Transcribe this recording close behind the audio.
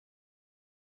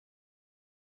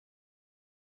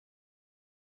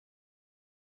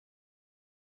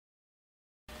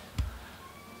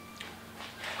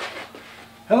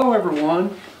Hello everyone.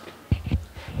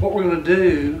 What we're going to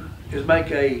do is make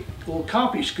a little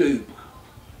coffee scoop.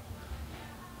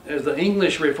 As the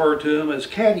English refer to them as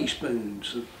caddy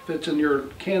spoons. It fits in your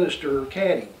canister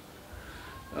caddy.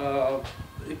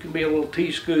 It can be a little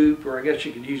tea scoop, or I guess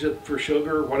you could use it for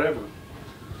sugar or whatever.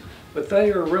 But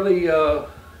they are really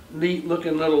neat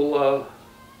looking little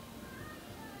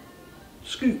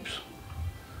scoops.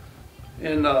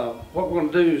 And what we're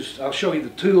going to do is I'll show you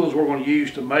the tools we're going to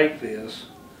use to make this.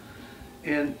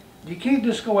 And you can't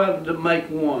just go out and make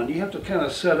one. You have to kind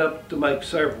of set up to make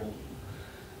several.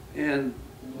 And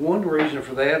one reason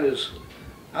for that is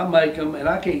I make them and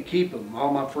I can't keep them.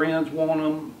 All my friends want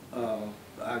them.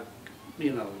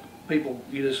 People,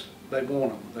 they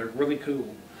want them. They're really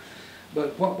cool.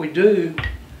 But what we do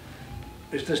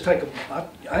is just take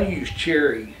I use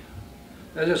cherry.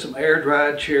 That's just some air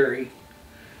dried cherry.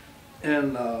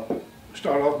 And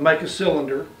start off, make a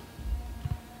cylinder,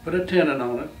 put a tenon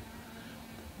on it.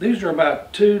 These are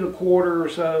about 2 1/4 or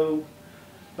so,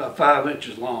 about 5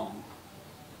 inches long.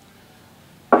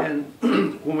 And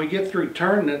when we get through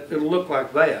turning it, it'll look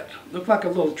like that. Look like a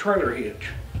little trailer hitch.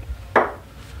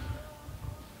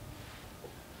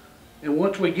 And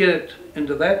once we get it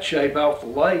into that shape off the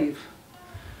lathe,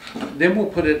 then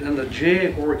we'll put it in the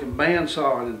jig where we can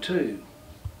bandsaw it in two.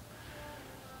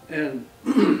 And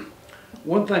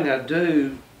one thing I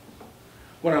do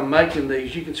when I'm making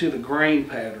these, you can see the grain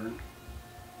pattern.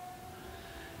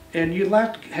 And you'd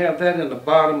like to have that in the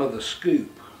bottom of the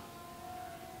scoop.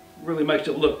 Really makes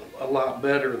it look a lot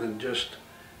better than just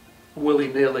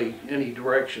willy-nilly any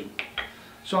direction.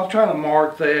 So I'll try to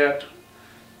mark that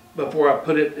before I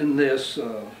put it in this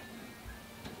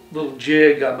little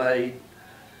jig I made.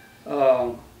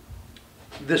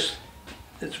 It's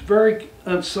very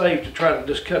unsafe to try to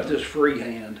just cut this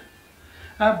freehand.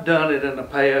 I've done it in the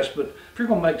past, but if you're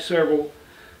going to make several,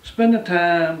 spend the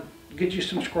time, get you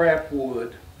some scrap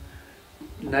wood,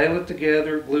 nail it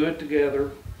together, glue it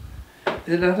together,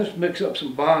 then I just mix up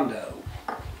some Bondo.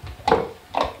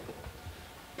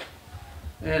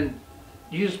 And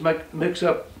you just mix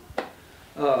up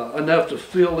enough to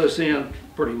fill this in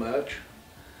pretty much.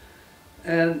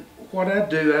 And what I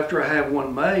do after I have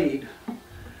one made,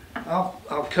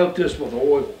 I'll coat this with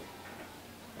oil.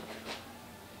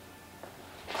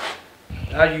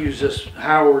 I use this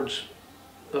Howard's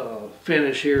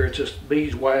finish here. It's just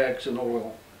beeswax and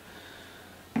oil.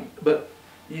 But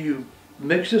you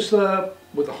mix this up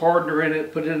with a hardener in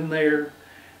it, put it in there,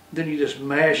 then you just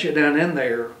mash it down in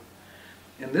there.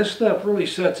 And this stuff really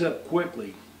sets up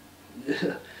quickly.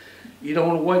 You don't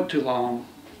want to wait too long.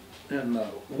 And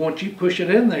once you push it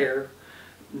in there,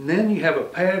 then you have a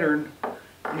pattern.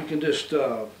 You can just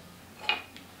put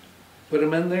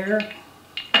them in there,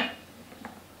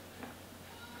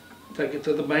 take it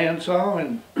to the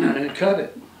bandsaw and cut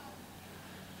it.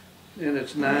 And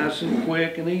it's nice and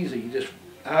quick and easy. You just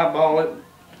eyeball it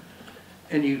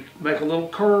and you make a little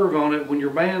curve on it when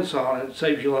you're bandsawing it. It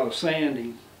saves you a lot of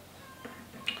sanding.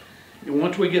 And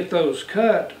once we get those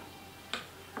cut,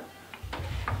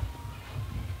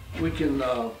 we can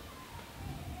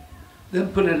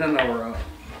then put it in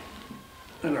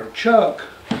our chuck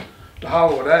to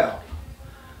hollow it out.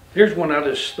 Here's one I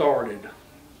just started.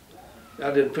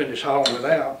 I didn't finish hollowing it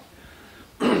out.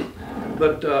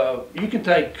 But you can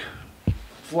take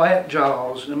flat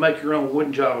jaws and make your own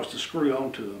wooden jaws to screw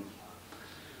onto them.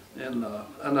 And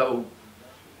I know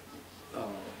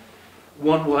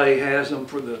One Way has them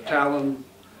for the Talon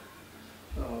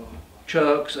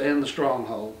chucks and the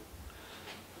Stronghold.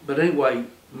 But anyway,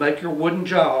 make your wooden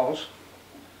jaws,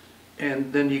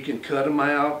 and then you can cut them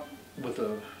out with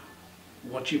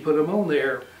once you put them on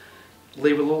there,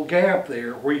 leave a little gap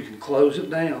there where you can close it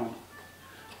down.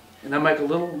 And I make a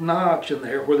little notch in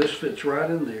there where this fits right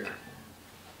in there.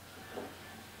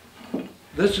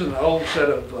 This is an old set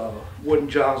of wooden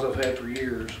jaws I've had for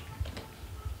years.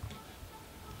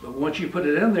 But once you put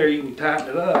it in there, you can tighten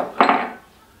it up.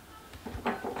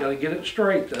 Got to get it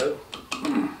straight though.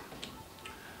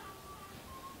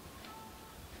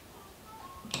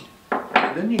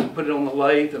 Then you can put it on the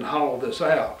lathe and hollow this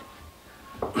out.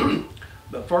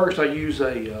 But first I use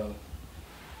it's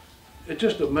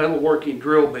just a metalworking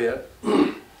drill bit.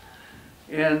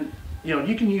 And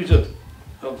you can use a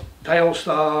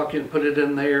tailstock and put it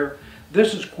in there.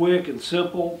 This is quick and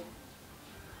simple.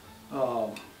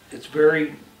 It's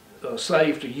very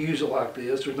safe to use it like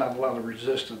this. There's not a lot of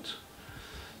resistance.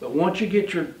 But once you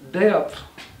get your depth,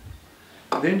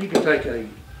 then you can take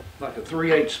like a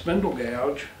 3/8 spindle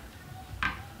gouge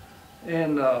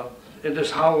and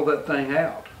just hollow that thing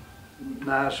out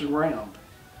nice and round.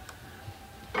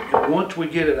 And once we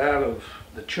get it out of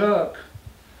the chuck,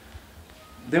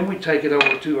 Then we take it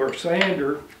over to our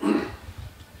sander. And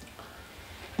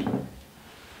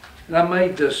I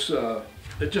made this,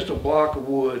 it's just a block of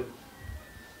wood.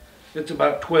 It's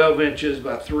about 12 inches,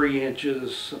 about 3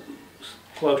 inches,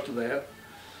 close to that.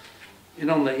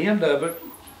 And on the end of it,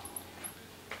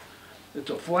 it's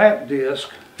a flat disc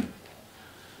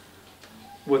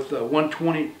with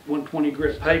 120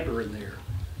 grit paper in there.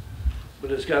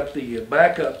 But it's got the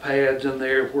backup pads in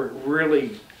there where it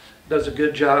really does a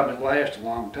good job and it lasts a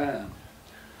long time.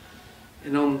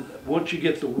 And once you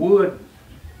get the wood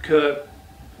cut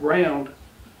round,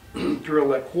 drill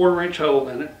that 1/4 inch hole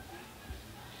in it.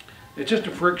 It's just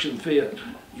a friction fit.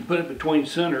 You put it between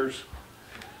centers,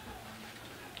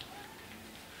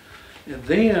 and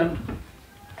then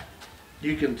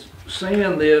you can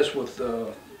sand this with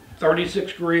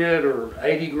 36 grit or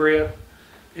 80 grit,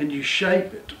 and you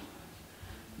shape it.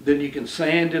 Then you can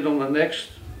sand it on the next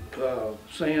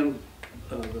sand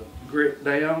the grit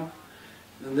down,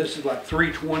 and this is like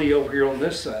 320 over here on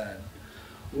this side.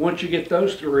 Once you get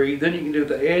those three, then you can do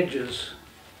the edges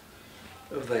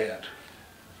of that.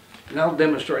 And I'll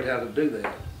demonstrate how to do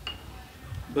that.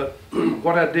 But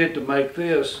what I did to make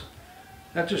this,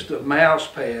 that's just a mouse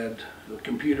pad, a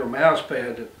computer mouse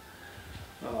pad that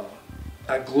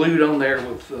I glued on there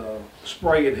with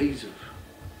spray adhesive.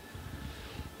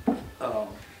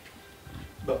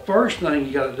 But first thing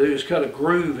you got to do is cut a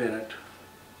groove in it,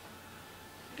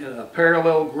 in a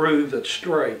parallel groove that's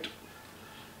straight.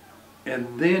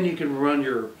 And then you can run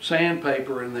your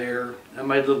sandpaper in there. I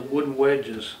made little wooden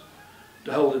wedges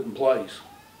to hold it in place.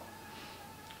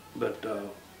 But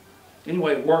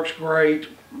anyway, it works great.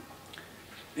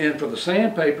 And for the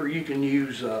sandpaper, you can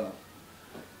use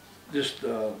just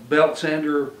belt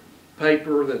sander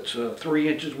paper that's 3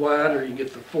 inches wide, or you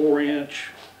get the 4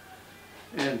 inch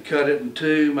and cut it in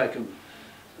two, make them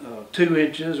 2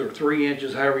 inches or 3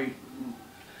 inches, however you,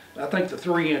 I think the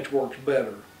 3 inch works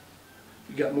better.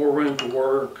 You got more room to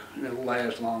work and it'll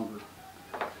last longer.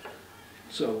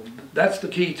 So that's the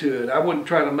key to it. I wouldn't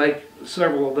try to make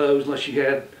several of those unless you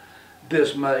had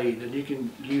this made, and you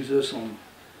can use this on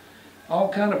all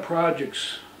kind of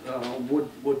projects,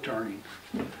 wood turning.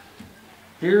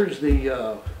 Here's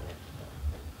the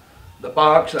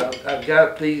box. I've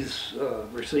got these,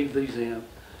 received these in,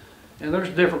 and there's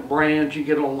different brands you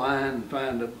get online and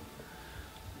find them.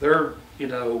 They're, you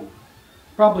know,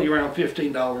 probably around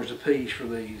 $15 a piece for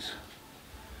these,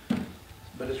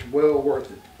 but it's well worth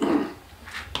it.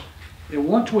 And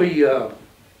once we,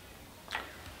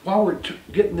 while we're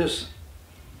getting this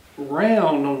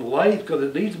round on the lathe, because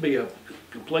it needs to be a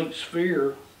complete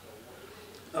sphere,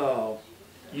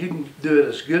 you can do it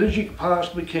as good as you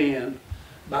possibly can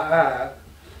by eye.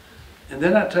 And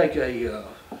then I take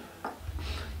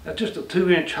that's just a 2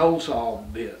 inch hole saw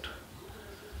bit,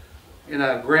 and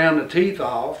I ground the teeth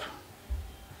off.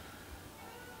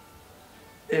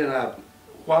 And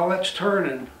while that's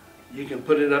turning, you can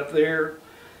put it up there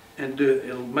and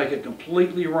it'll make it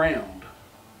completely round,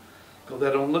 because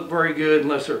they don't look very good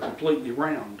unless they're completely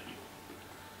round.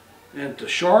 And to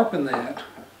sharpen that,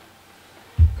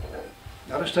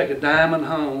 I'll just take a diamond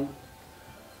hone.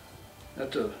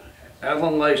 That's a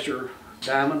Allen Lacer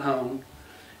diamond hone,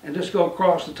 and just go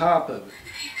across the top of it.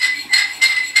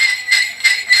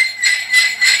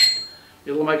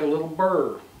 It'll make a little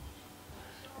burr.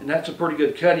 And that's a pretty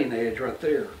good cutting edge right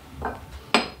there.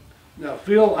 Now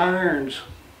Phil Irons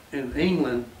in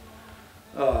England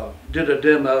did a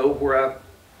demo where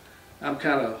I'm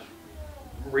kind of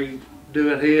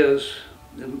redoing his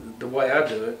in the way I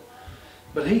do it.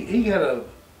 But he had a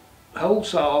hole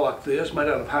saw like this made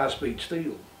out of high-speed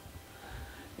steel.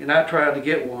 And I tried to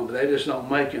get one, but they just don't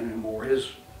make it anymore.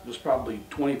 His was probably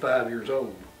 25 years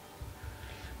old.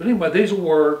 But anyway, these will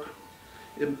work.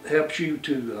 It helps you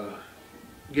to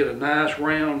get a nice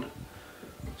round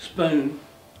spoon.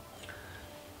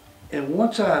 And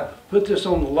once I put this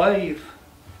on the lathe,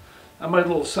 I made a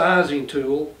little sizing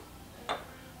tool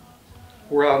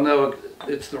where I'll know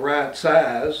it's the right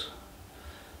size.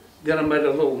 Then I made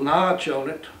a little notch on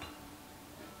it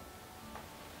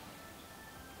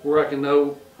where I can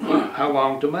know how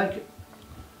long to make it.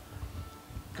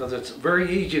 Because it's very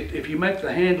easy, if you make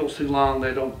the handles too long,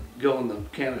 they don't go in the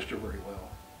canister very well.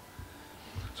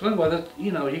 So anyway,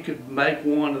 you know, you could make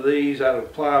one of these out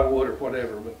of plywood or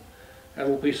whatever, but that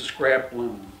little piece of scrap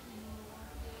aluminum.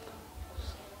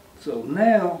 So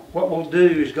now what we'll do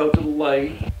is go to the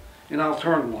lathe, and I'll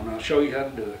turn one. I'll show you how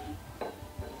to do it.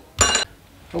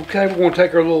 Okay, we're going to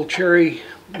take our little cherry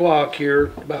block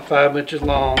here, about 5 inches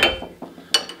long.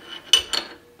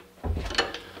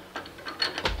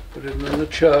 Put it in the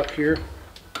chuck here.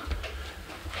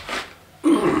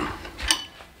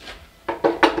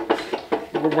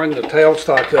 We'll bring the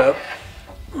tailstock up.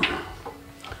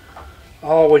 I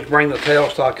always bring the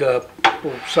tailstock up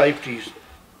for safety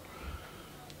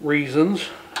reasons.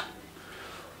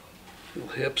 It'll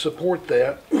help support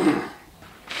that.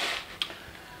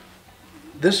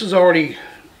 This is already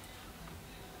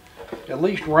at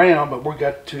least round, but we've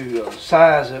got to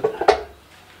size it.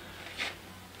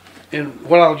 And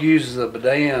what I'll use is a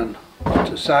bidan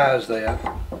to size that.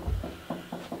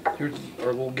 Here's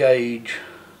our little gauge.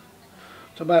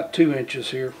 It's about 2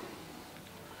 inches here.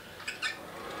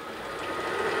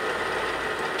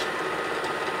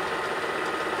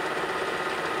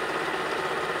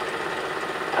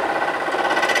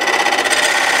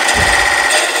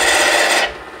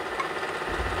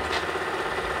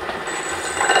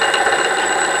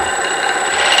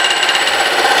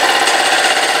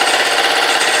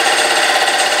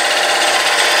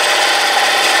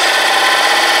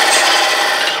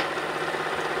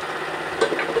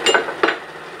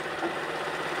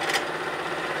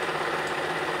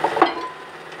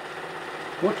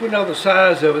 Once we know the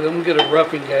size of it, then we'll get a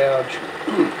roughing gouge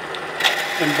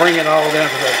and bring it all down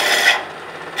to that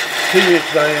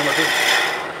 2-inch diameter.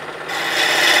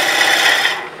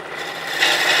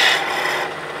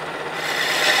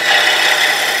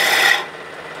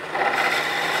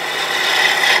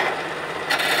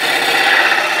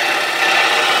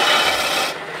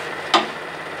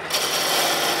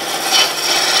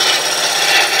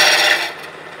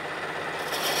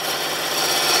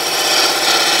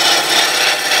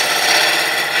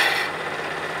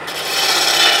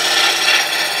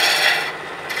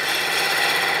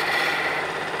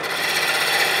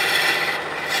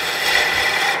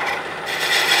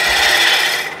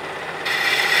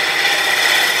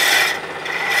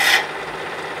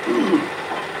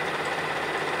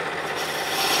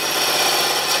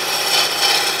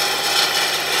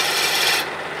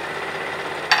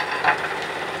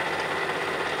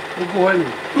 We'll go ahead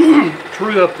and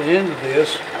true up the end of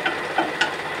this.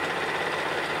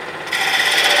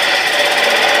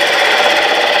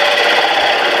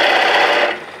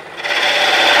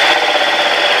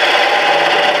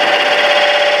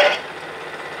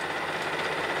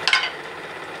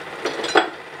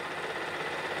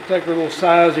 Take our little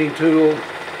sizing tool,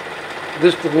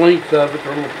 this is the length of it,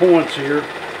 our little points here.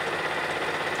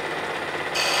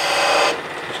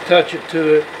 Just touch it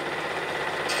to it.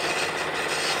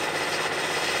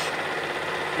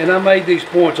 And I made these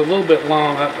points a little bit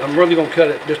long. I'm really going to cut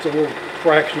it just a little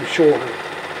fraction shorter.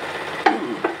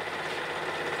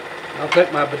 I'll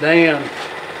take my bidan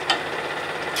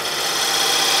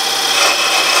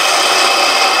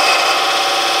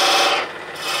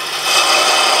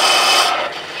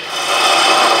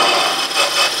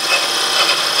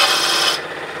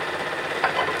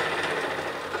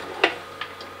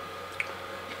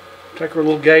take our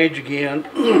little gauge again.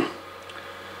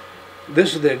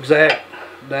 This is the exact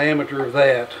diameter of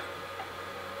that.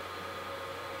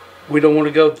 We don't want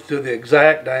to go to the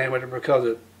exact diameter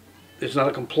because it's not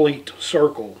a complete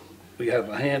circle. We have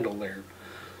a handle there.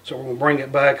 So we're going to bring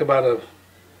it back about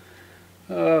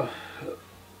an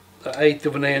 1/8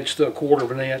 of an inch to 1/4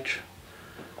 of an inch.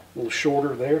 A little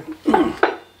shorter there.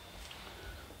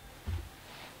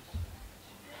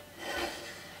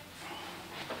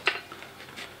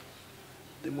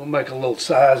 Then we'll make a little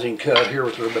sizing cut here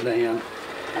with our bidan.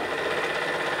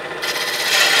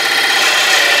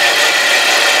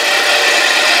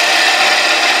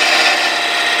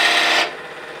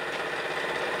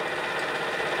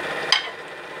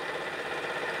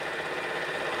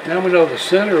 Now we know the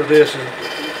center of this is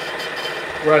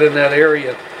right in that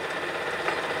area.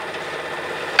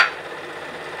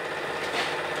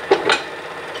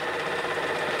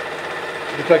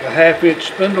 We take a 1/2 inch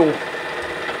spindle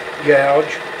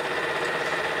gouge,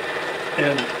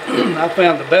 and I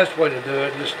found the best way to do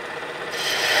it, just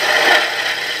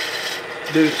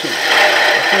do some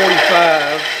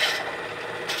 45.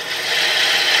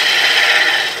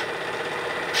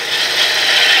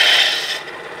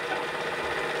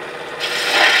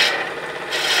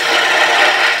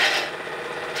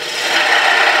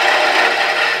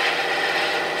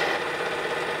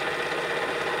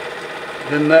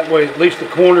 Then that way at least the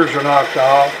corners are knocked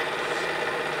off.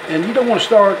 And you don't want to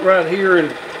start right here,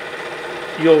 and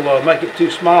you'll make it too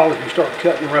small if you start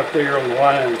cutting right there on the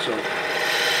line. So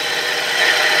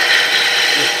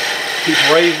just keep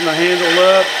raising the handle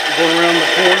up, going around the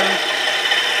corner.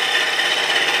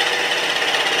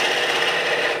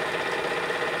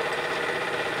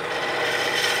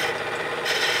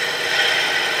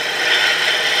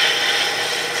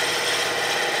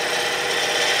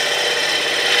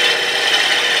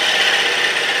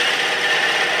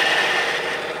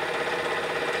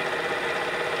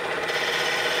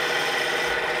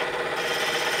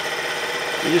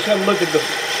 You just have to look at the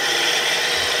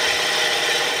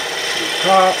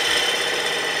top,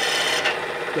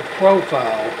 the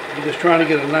profile. You're just trying to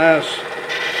get a nice,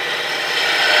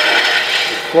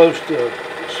 as close to a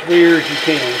sphere as you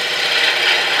can.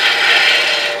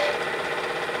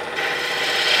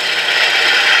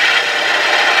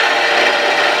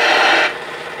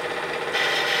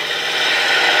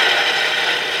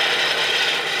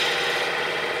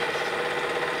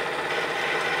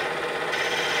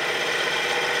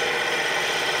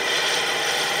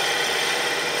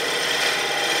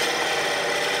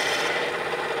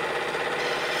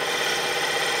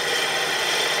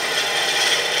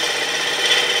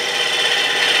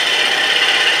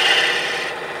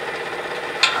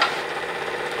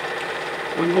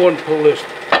 We can go ahead and pull this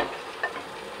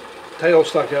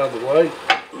tailstock out of the way.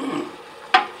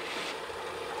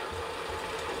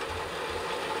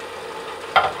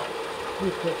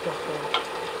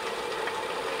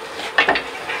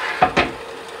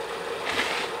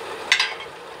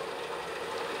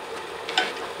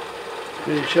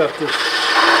 Finish up this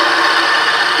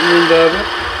end of it.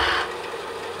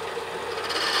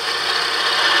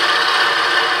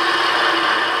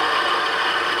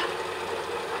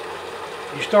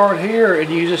 You start here and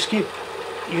you just keep,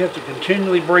 you have to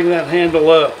continually bring that handle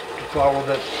up to follow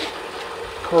that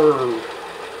curve.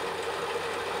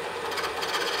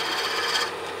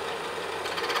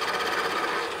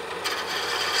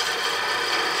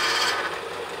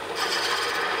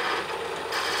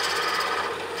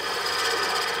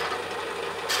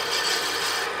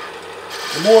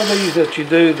 The more of these that you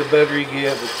do, the better you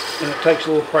get, and it takes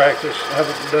a little practice. I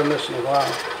haven't done this in a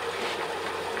while.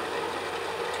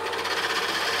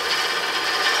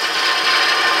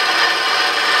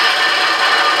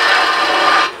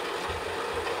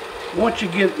 Once you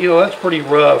get, you know, that's pretty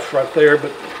rough right there,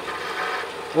 but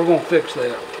we're going to fix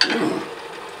that.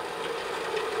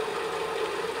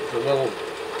 With a little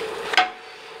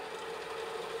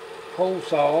hole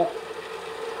saw.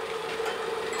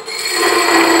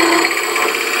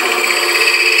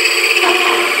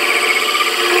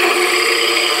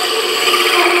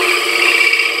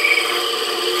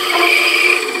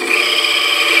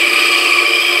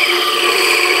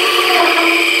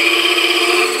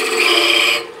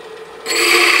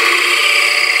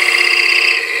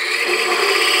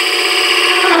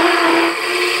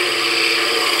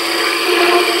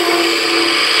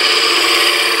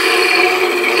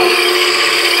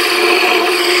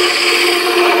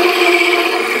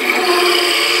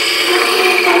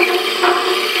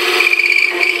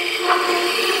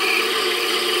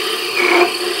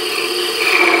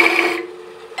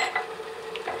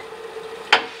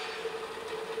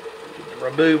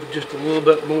 Remove just a little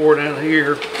bit more down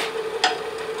here.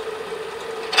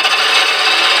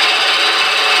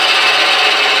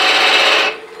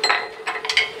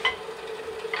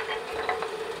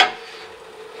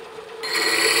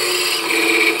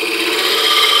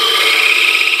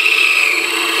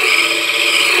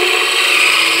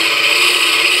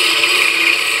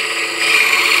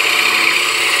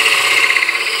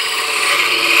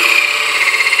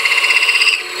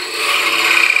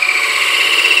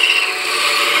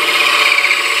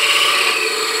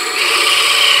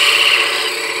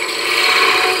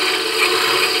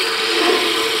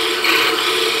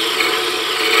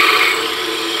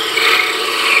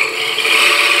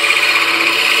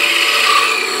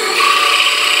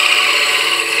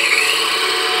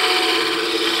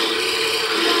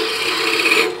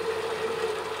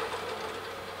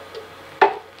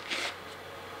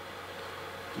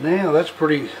 Now that's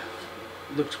pretty,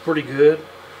 looks pretty good.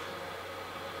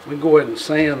 We can go ahead and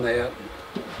sand that.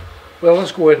 Well,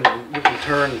 let's go ahead and we can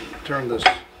turn this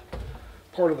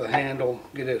part of the handle,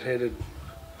 get it headed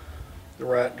the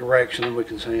right direction, and we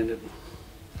can sand it.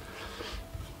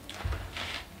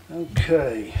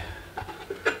 Okay.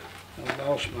 I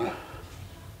lost my.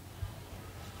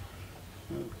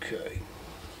 Okay.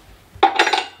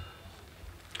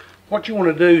 What you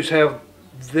want to do is have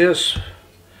this,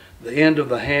 the end of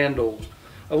the handle,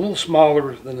 a little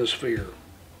smaller than the sphere.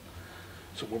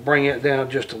 So we'll bring it down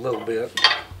just a little bit.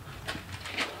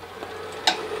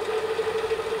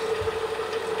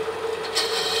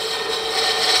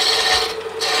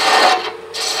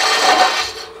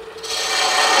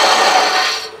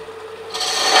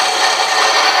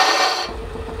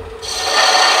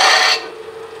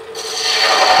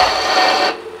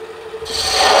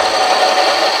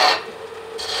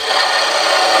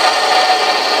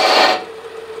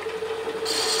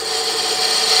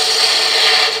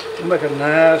 Make a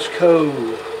nice cove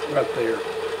right there.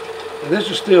 And this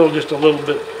is still just a little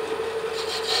bit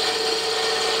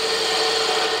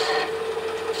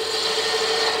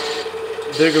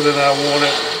bigger than I want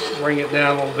it, bring it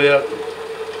down a little bit.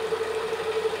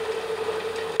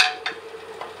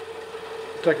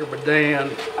 Take her down.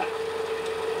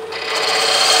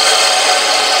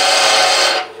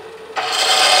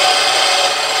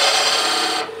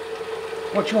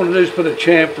 What you want to do is put a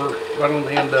chamfer right on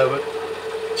the end of it.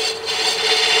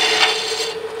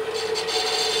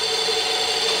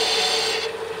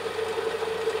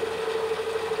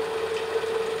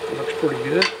 Looks pretty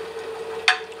good.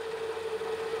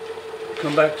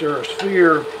 Come back to our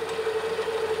sphere.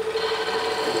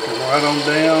 Come right on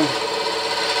down.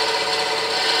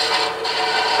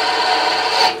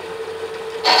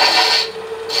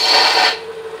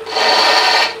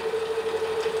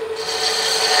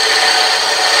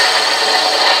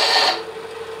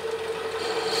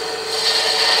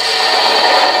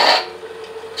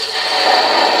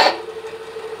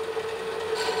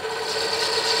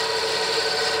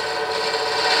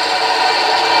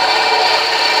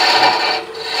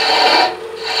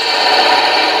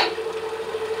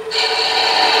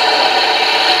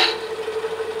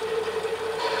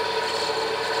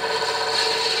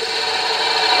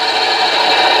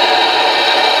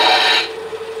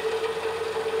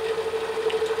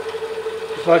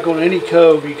 It's like on any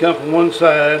cove, you come from one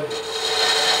side and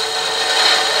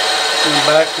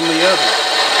back from the other.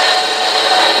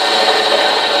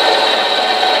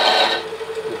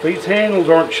 If these handles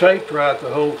aren't shaped right,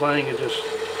 the whole thing, it just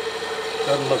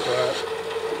doesn't look right.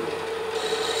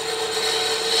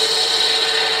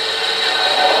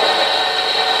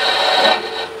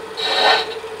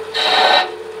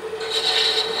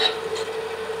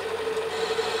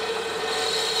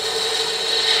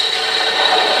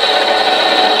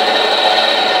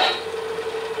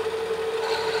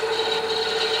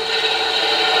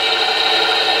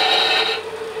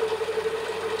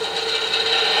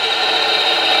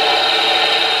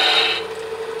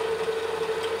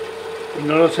 You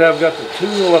notice how I've got the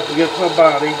tool up against my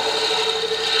body,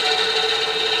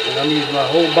 and I'm using my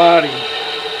whole body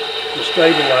to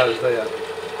stabilize that.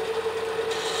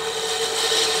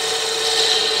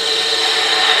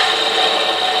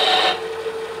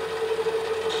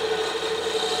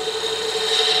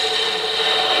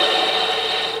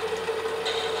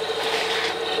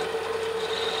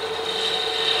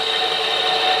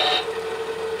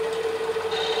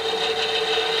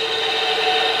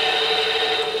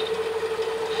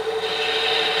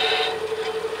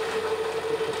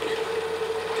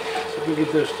 Let me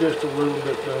get this just a little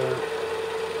bit better.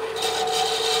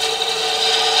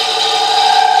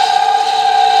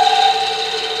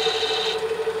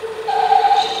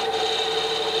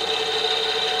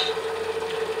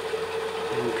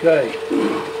 Okay.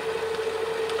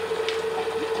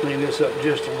 Clean this up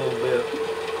just a little bit.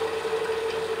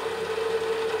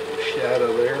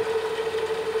 Shadow there.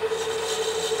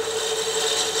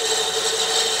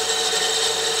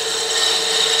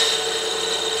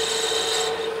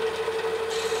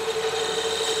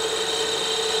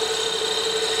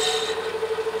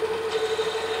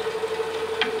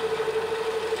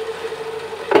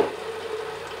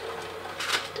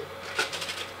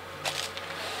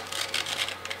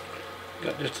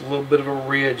 Got just a little bit of a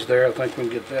ridge there. I think we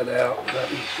can get that out.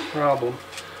 That's no problem.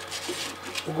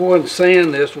 We'll go ahead and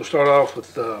sand this. We'll start off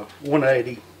with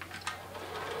 180.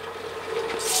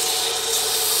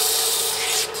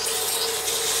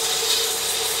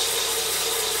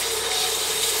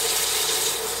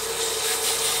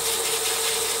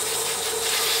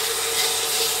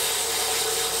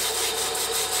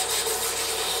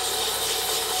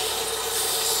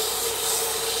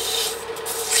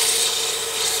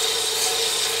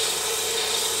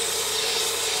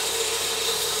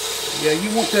 Yeah,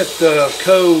 you want that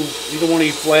cove, you don't want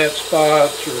any flat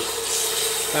spots or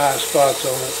high spots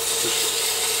on it.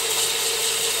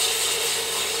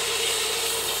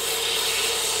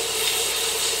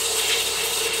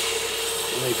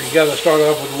 And if you got to start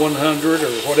off with 100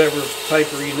 or whatever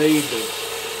paper you need to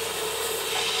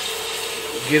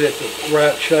get it the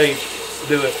right shape,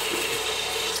 do it.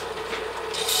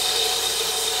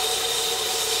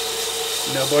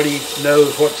 Nobody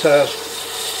knows what size,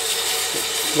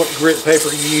 what grit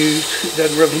paper you use. It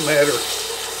doesn't really matter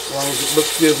as long as it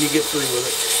looks good when you get through with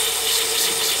it.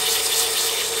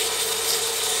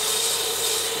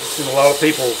 I've seen a lot of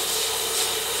people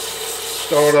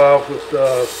start off with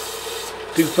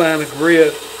too fine a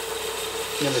grit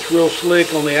and it's real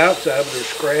slick on the outside, but there's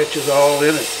scratches all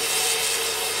in it.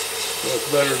 So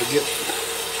it's better to get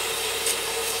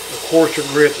a coarser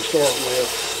grit to start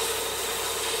with.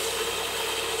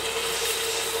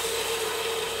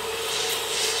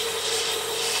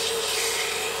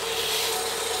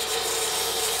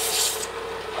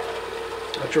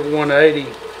 temperature 180.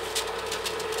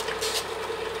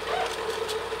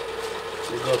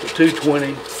 We'll go up to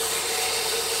 220.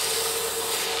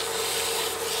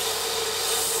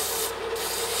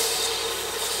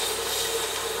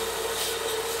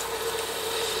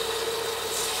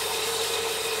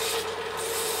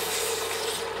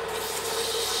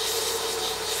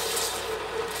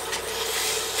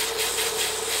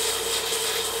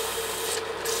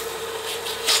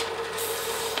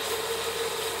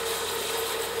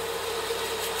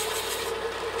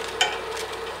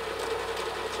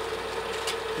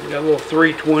 We got a little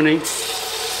 320.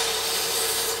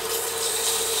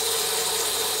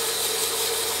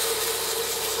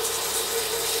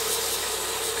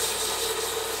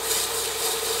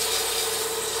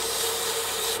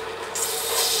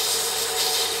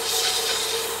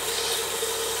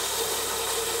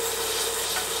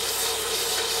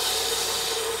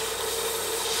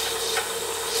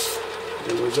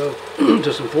 And we go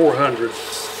to some 400.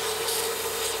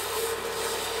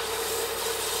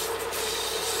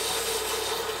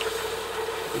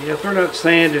 Yeah, if they're not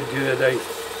sanded good, they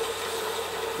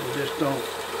just don't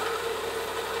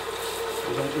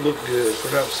look good. If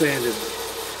they're not sanded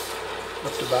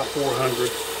up to about 400.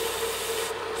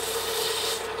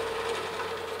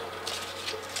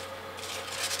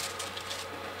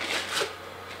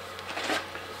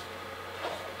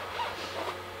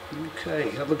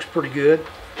 Okay, that looks pretty good.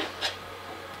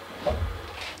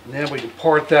 Now we can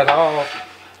part that off.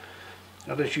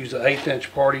 I'll just use an 1/8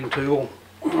 inch parting tool.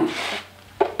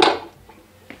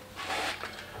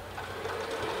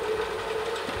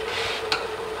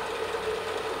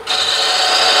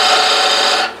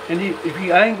 And if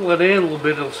you angle it in a little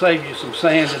bit, it'll save you some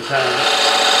sanding time.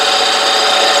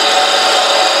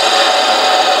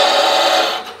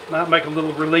 Might make a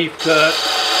little relief cut.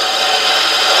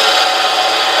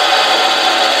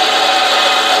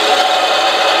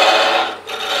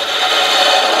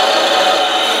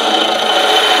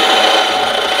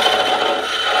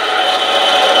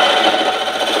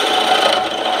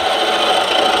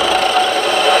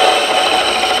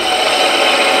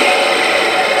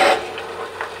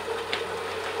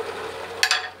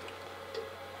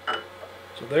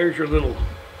 So there's your little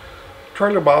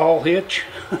trailer ball hitch.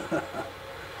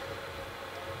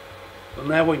 So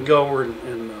now we can go over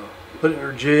and put it in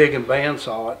our jig and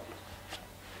bandsaw it.